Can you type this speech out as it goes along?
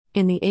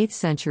In the 8th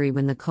century,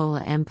 when the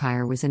Chola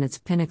Empire was in its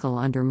pinnacle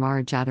under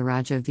Maharaja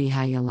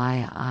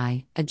Vijayalaya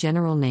I, a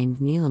general named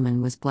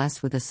Neelaman was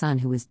blessed with a son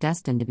who was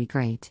destined to be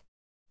great.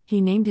 He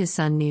named his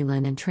son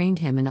Neelan and trained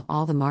him in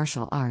all the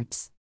martial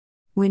arts.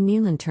 When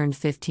Neelan turned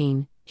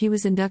 15, he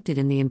was inducted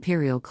in the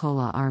imperial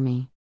Chola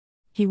army.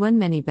 He won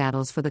many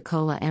battles for the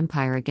Chola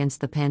Empire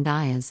against the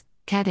Pandyas,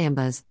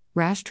 Kadambas,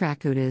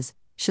 Rashtrakutas,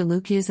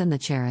 Chalukyas and the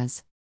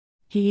Cheras.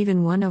 He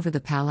even won over the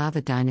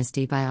Pallava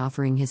dynasty by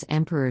offering his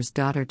emperor's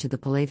daughter to the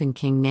Pallavan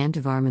king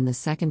Nandavarman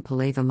II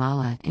Pallava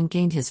Malla and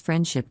gained his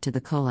friendship to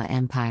the Chola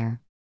Empire.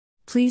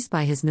 Pleased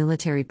by his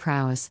military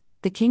prowess,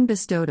 the king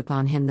bestowed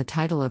upon him the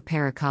title of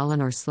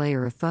Parakalan or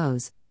Slayer of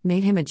Foes,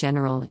 made him a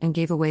general and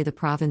gave away the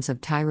province of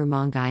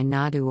Tirumangai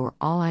Nadu or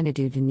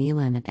Alai-Nadu to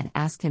Neelan and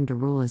asked him to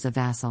rule as a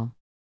vassal.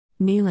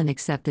 Neelan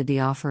accepted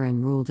the offer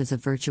and ruled as a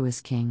virtuous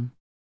king.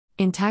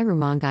 In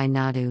Tirumangai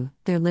Nadu,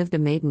 there lived a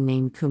maiden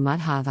named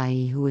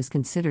Kumudhavai who was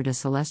considered a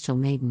celestial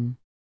maiden.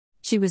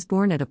 She was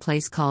born at a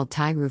place called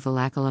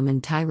Tiruvallakalam in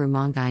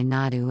Tirumangai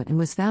Nadu and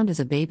was found as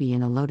a baby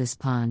in a lotus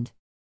pond.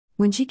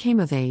 When she came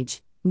of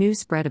age, news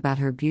spread about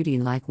her beauty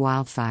like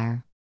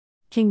wildfire.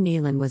 King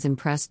Neelan was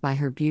impressed by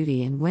her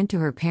beauty and went to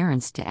her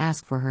parents to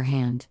ask for her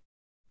hand.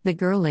 The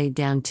girl laid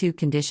down 2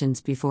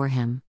 conditions before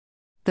him.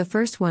 The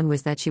first one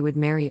was that she would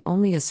marry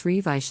only a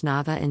Sri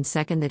Vaishnava, and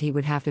second that he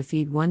would have to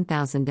feed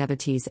 1,000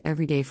 devotees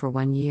every day for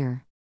 1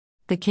 year.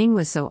 The king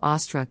was so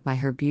awestruck by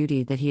her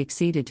beauty that he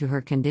acceded to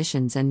her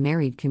conditions and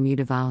married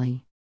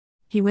Kumudavali.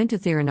 He went to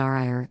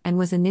Thirunarayar and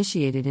was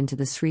initiated into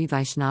the Sri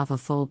Vaishnava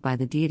fold by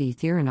the deity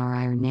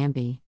Thirunarayar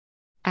Nambi.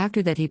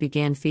 After that he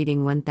began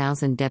feeding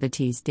 1,000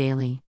 devotees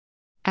daily.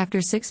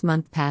 After 6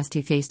 months passed,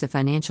 he faced a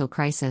financial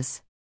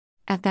crisis.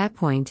 At that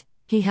point,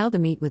 he held a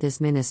meet with his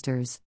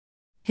ministers.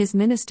 His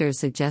ministers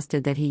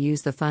suggested that he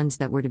use the funds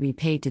that were to be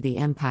paid to the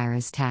empire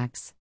as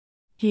tax.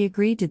 He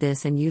agreed to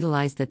this and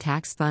utilized the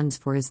tax funds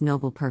for his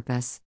noble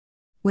purpose.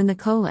 When the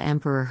Chola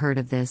emperor heard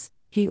of this,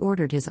 he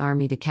ordered his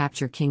army to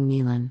capture King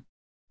Neelan.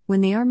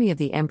 When the army of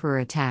the emperor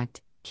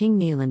attacked, King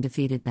Neelan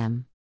defeated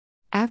them.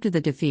 After the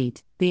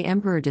defeat, the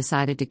emperor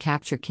decided to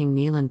capture King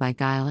Neelan by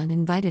guile and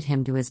invited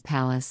him to his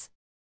palace.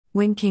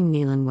 When King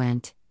Neelan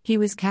went, he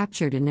was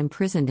captured and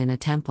imprisoned in a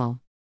temple.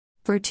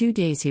 For 2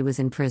 days he was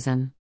in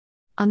prison.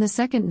 On the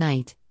 2nd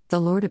night, the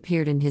Lord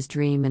appeared in his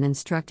dream and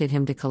instructed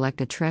him to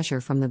collect a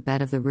treasure from the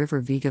bed of the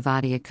river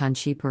Vigavati at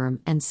Kanchipuram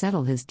and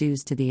settle his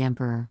dues to the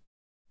emperor.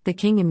 The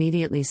king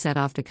immediately set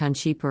off to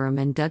Kanchipuram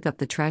and dug up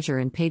the treasure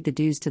and paid the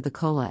dues to the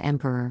Chola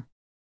emperor.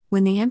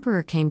 When the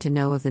emperor came to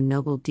know of the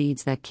noble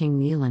deeds that King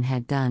Neelan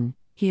had done,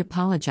 he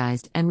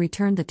apologized and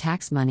returned the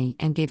tax money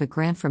and gave a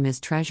grant from his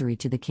treasury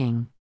to the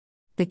king.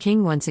 The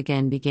king once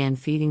again began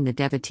feeding the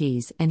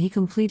devotees, and he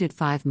completed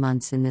 5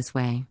 months in this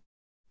way.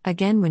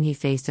 Again, when he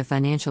faced a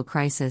financial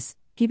crisis,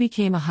 he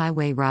became a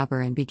highway robber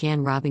and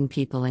began robbing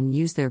people and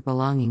used their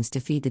belongings to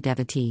feed the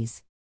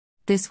devotees.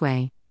 This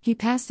way, he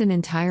passed an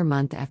entire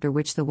month, after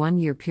which the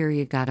 1-year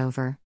period got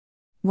over.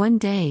 One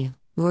day,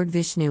 Lord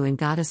Vishnu and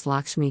Goddess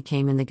Lakshmi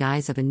came in the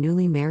guise of a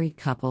newly married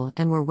couple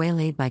and were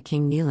waylaid by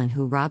King Neelan,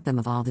 who robbed them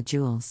of all the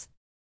jewels.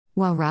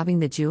 While robbing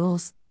the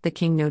jewels, the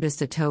king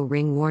noticed a toe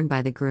ring worn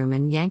by the groom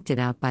and yanked it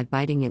out by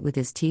biting it with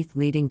his teeth,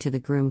 leading to the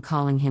groom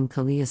calling him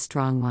Kaliya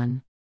Strong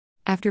One.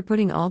 After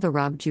putting all the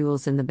robbed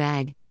jewels in the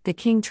bag, the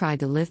king tried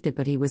to lift it,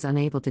 but he was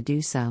unable to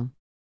do so.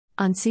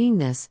 On seeing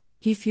this,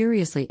 he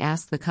furiously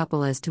asked the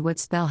couple as to what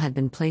spell had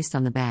been placed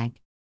on the bag.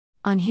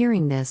 On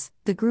hearing this,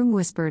 the groom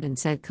whispered and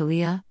said,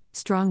 "Kaliya,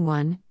 Strong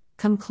One,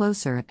 come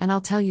closer and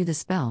I'll tell you the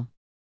spell."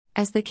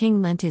 As the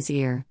king lent his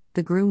ear,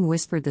 the groom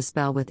whispered the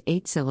spell with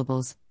 8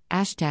 syllables,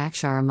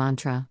 Ashtakshara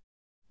mantra.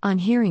 On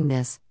hearing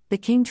this, the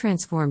king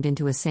transformed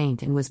into a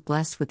saint and was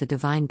blessed with the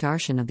divine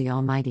darshan of the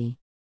Almighty.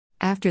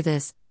 After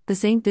this, the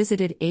saint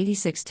visited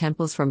 86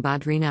 temples, from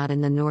Badrinath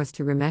in the north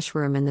to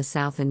Rameshwaram in the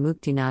south and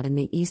Muktinath in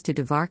the east to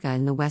Dvarka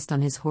in the west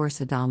on his horse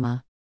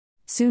Adalma.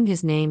 Soon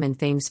his name and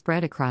fame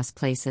spread across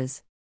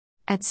places.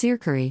 At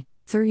Sirkari,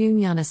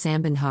 Thirugnana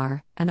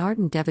Sambandhar, an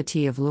ardent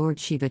devotee of Lord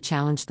Shiva,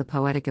 challenged the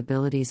poetic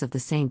abilities of the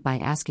saint by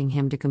asking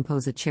him to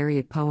compose a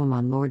chariot poem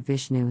on Lord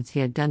Vishnu as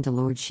he had done to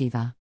Lord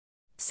Shiva.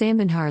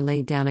 Sambandhar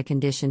laid down a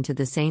condition to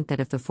the saint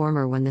that if the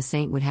former one, the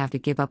saint would have to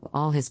give up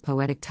all his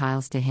poetic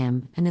titles to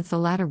him, and if the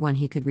latter one,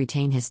 he could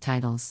retain his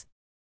titles.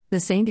 The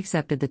saint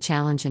accepted the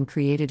challenge and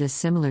created a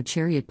similar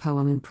chariot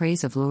poem in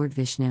praise of Lord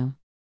Vishnu.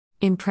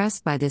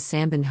 Impressed by this,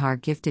 Sambandhar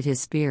gifted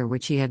his spear,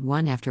 which he had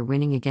won after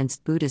winning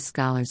against Buddhist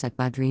scholars at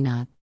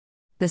Badrinath.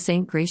 The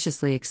saint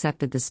graciously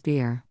accepted the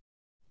spear.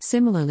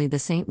 Similarly, the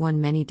saint won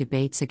many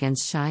debates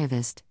against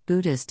Shaivist,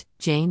 Buddhist,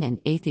 Jain and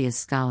atheist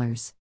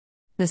scholars.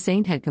 The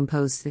saint had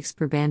composed 6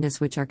 prabandhas,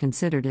 which are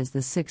considered as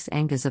the 6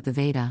 angas of the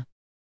Veda.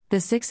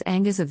 The 6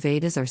 angas of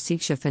Vedas are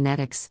Siksha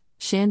phonetics,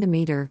 Shanda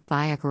meter,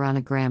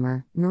 Vyakarana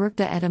grammar,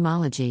 Nirukta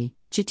etymology,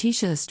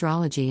 Jyotisha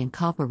astrology and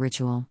Kalpa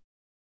ritual.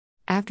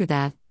 After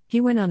that,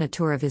 he went on a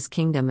tour of his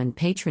kingdom and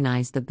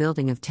patronized the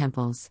building of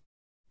temples.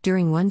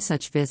 During one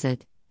such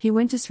visit, he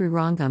went to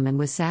Srirangam and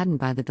was saddened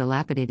by the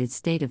dilapidated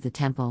state of the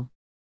temple.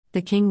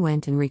 The king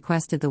went and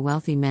requested the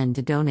wealthy men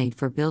to donate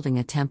for building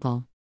a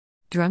temple.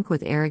 Drunk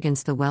with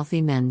arrogance, the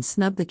wealthy men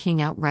snubbed the king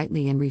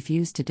outrightly and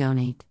refused to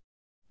donate.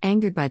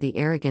 Angered by the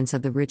arrogance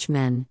of the rich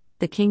men,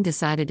 the king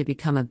decided to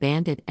become a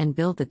bandit and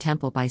build the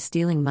temple by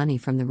stealing money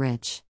from the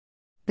rich.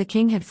 The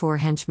king had 4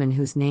 henchmen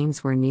whose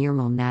names were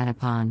Nirmal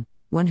Nadapan,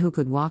 one who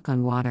could walk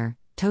on water,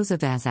 Toza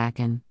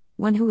Vazakan,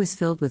 one who was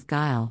filled with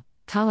guile,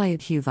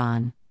 Kalayut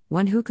Huvan,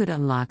 one who could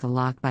unlock a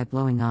lock by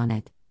blowing on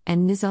it,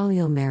 and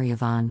Nizalil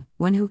Maryavan,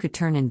 one who could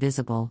turn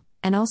invisible,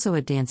 and also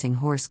a dancing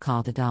horse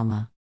called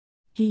Adalma.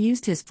 He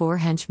used his 4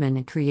 henchmen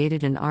and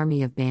created an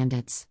army of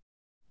bandits.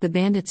 The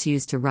bandits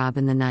used to rob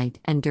in the night,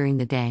 and during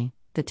the day,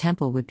 the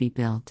temple would be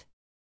built.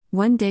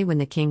 One day when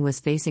the king was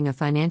facing a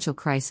financial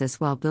crisis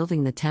while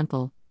building the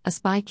temple, a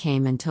spy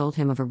came and told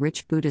him of a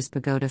rich Buddhist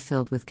pagoda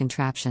filled with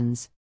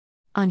contraptions.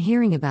 On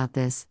hearing about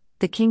this,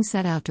 the king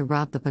set out to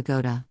rob the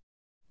pagoda.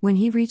 When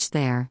he reached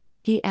there,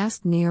 he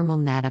asked Nirmal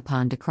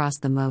Nadapan to cross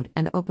the moat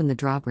and open the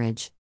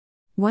drawbridge.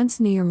 Once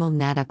Nirmal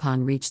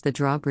Nadapan reached the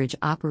drawbridge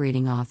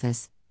operating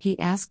office, he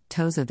asked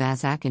Toza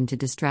Vazakan to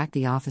distract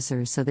the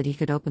officers so that he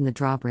could open the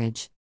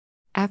drawbridge.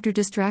 After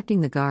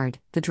distracting the guard,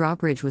 the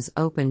drawbridge was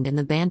opened and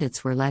the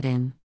bandits were let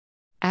in.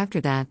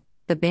 After that,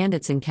 the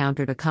bandits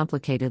encountered a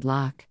complicated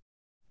lock.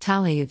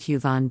 Talayut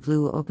Huvan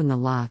blew open the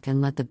lock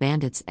and let the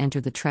bandits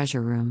enter the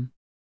treasure room.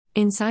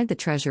 Inside the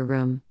treasure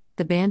room,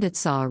 the bandits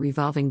saw a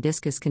revolving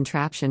discus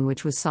contraption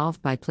which was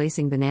solved by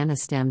placing banana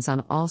stems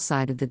on all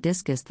sides of the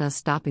discus, thus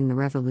stopping the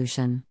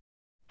revolution.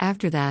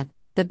 After that,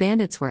 the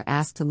bandits were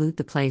asked to loot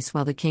the place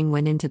while the king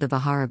went into the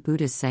Vihara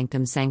Buddhist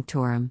Sanctum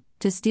Sanctorum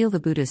to steal the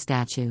Buddha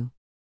statue.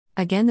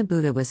 Again, the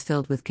Buddha was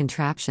filled with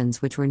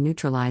contraptions which were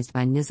neutralized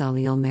by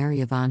Nizalil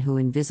Maryavan, who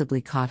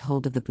invisibly caught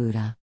hold of the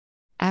Buddha.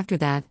 After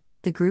that,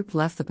 the group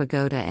left the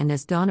pagoda, and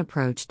as dawn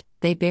approached,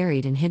 they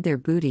buried and hid their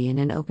booty in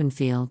an open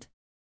field.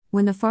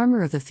 When the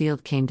farmer of the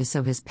field came to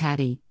sow his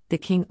paddy, the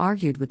king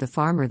argued with the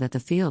farmer that the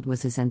field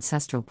was his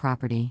ancestral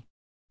property.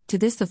 To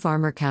this the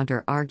farmer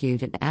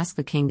counter-argued and asked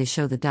the king to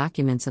show the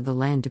documents of the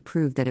land to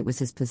prove that it was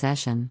his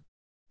possession.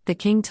 The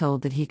king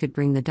told that he could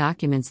bring the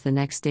documents the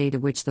next day, to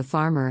which the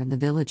farmer and the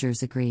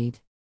villagers agreed.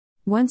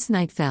 Once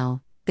night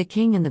fell, the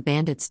king and the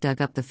bandits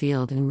dug up the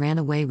field and ran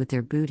away with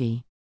their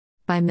booty.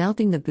 By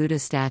melting the Buddha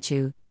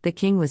statue, the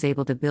king was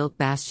able to build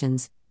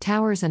bastions,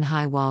 towers and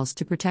high walls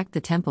to protect the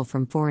temple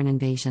from foreign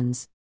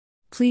invasions.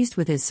 Pleased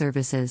with his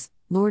services,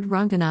 Lord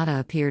Ranganatha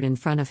appeared in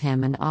front of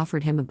him and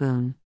offered him a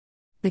boon.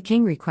 The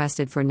king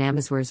requested for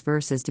Nameswar's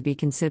verses to be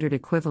considered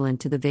equivalent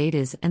to the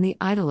Vedas and the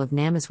idol of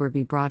Nameswar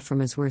be brought from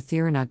Aswar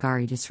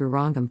Thirunagari to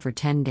Srirangam for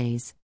 10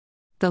 days.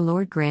 The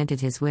Lord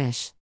granted his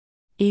wish.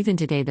 Even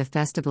today the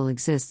festival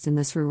exists in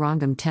the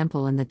Srirangam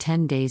temple, and the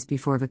 10 days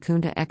before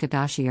Vaikunta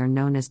Ekadashi are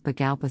known as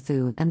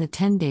Bhagalpathu, and the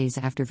 10 days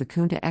after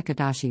Vaikunta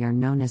Ekadashi are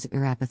known as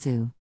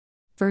Irapathu.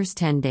 First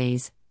 10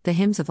 days, the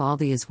hymns of all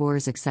the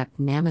Aswars except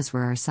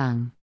Nameswar are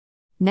sung.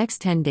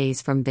 Next 10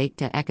 days from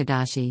Vaikunta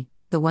Ekadashi,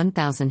 the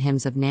 1,000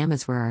 hymns of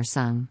Nameswar are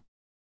sung.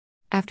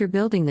 After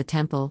building the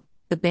temple,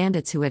 the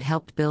bandits who had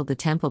helped build the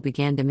temple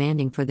began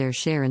demanding for their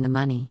share in the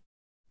money.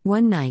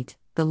 One night,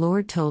 the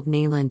Lord told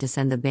Neelan to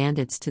send the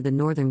bandits to the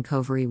northern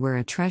Koveri where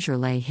a treasure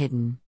lay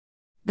hidden.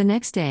 The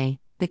next day,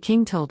 the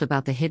king told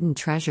about the hidden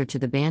treasure to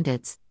the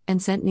bandits,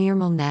 and sent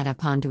Nirmal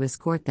Nadapan to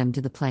escort them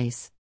to the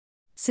place.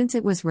 Since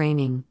it was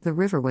raining, the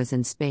river was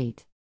in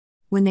spate.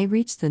 When they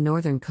reached the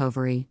northern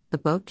Koveri, the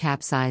boat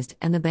capsized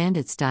and the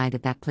bandits died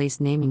at that place,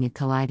 naming it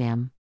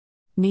Kalaidam.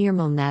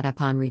 Nirmal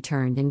Nadapan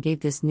returned and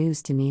gave this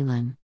news to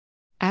Neelan.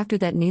 After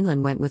that,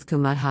 Neelan went with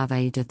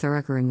Kumadhavai to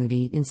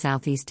Thurakurangudi in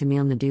southeast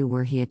Tamil Nadu,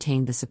 where he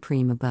attained the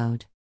supreme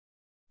abode.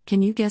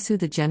 Can you guess who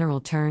the general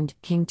turned,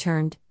 king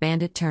turned,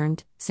 bandit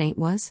turned, saint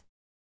was?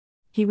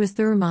 He was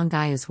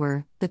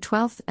Thirumangayaswar, the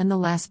 12th and the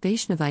last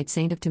Vaishnavite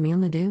saint of Tamil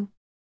Nadu.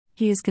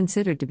 He is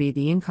considered to be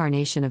the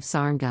incarnation of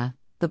Saranga,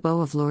 the bow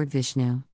of Lord Vishnu.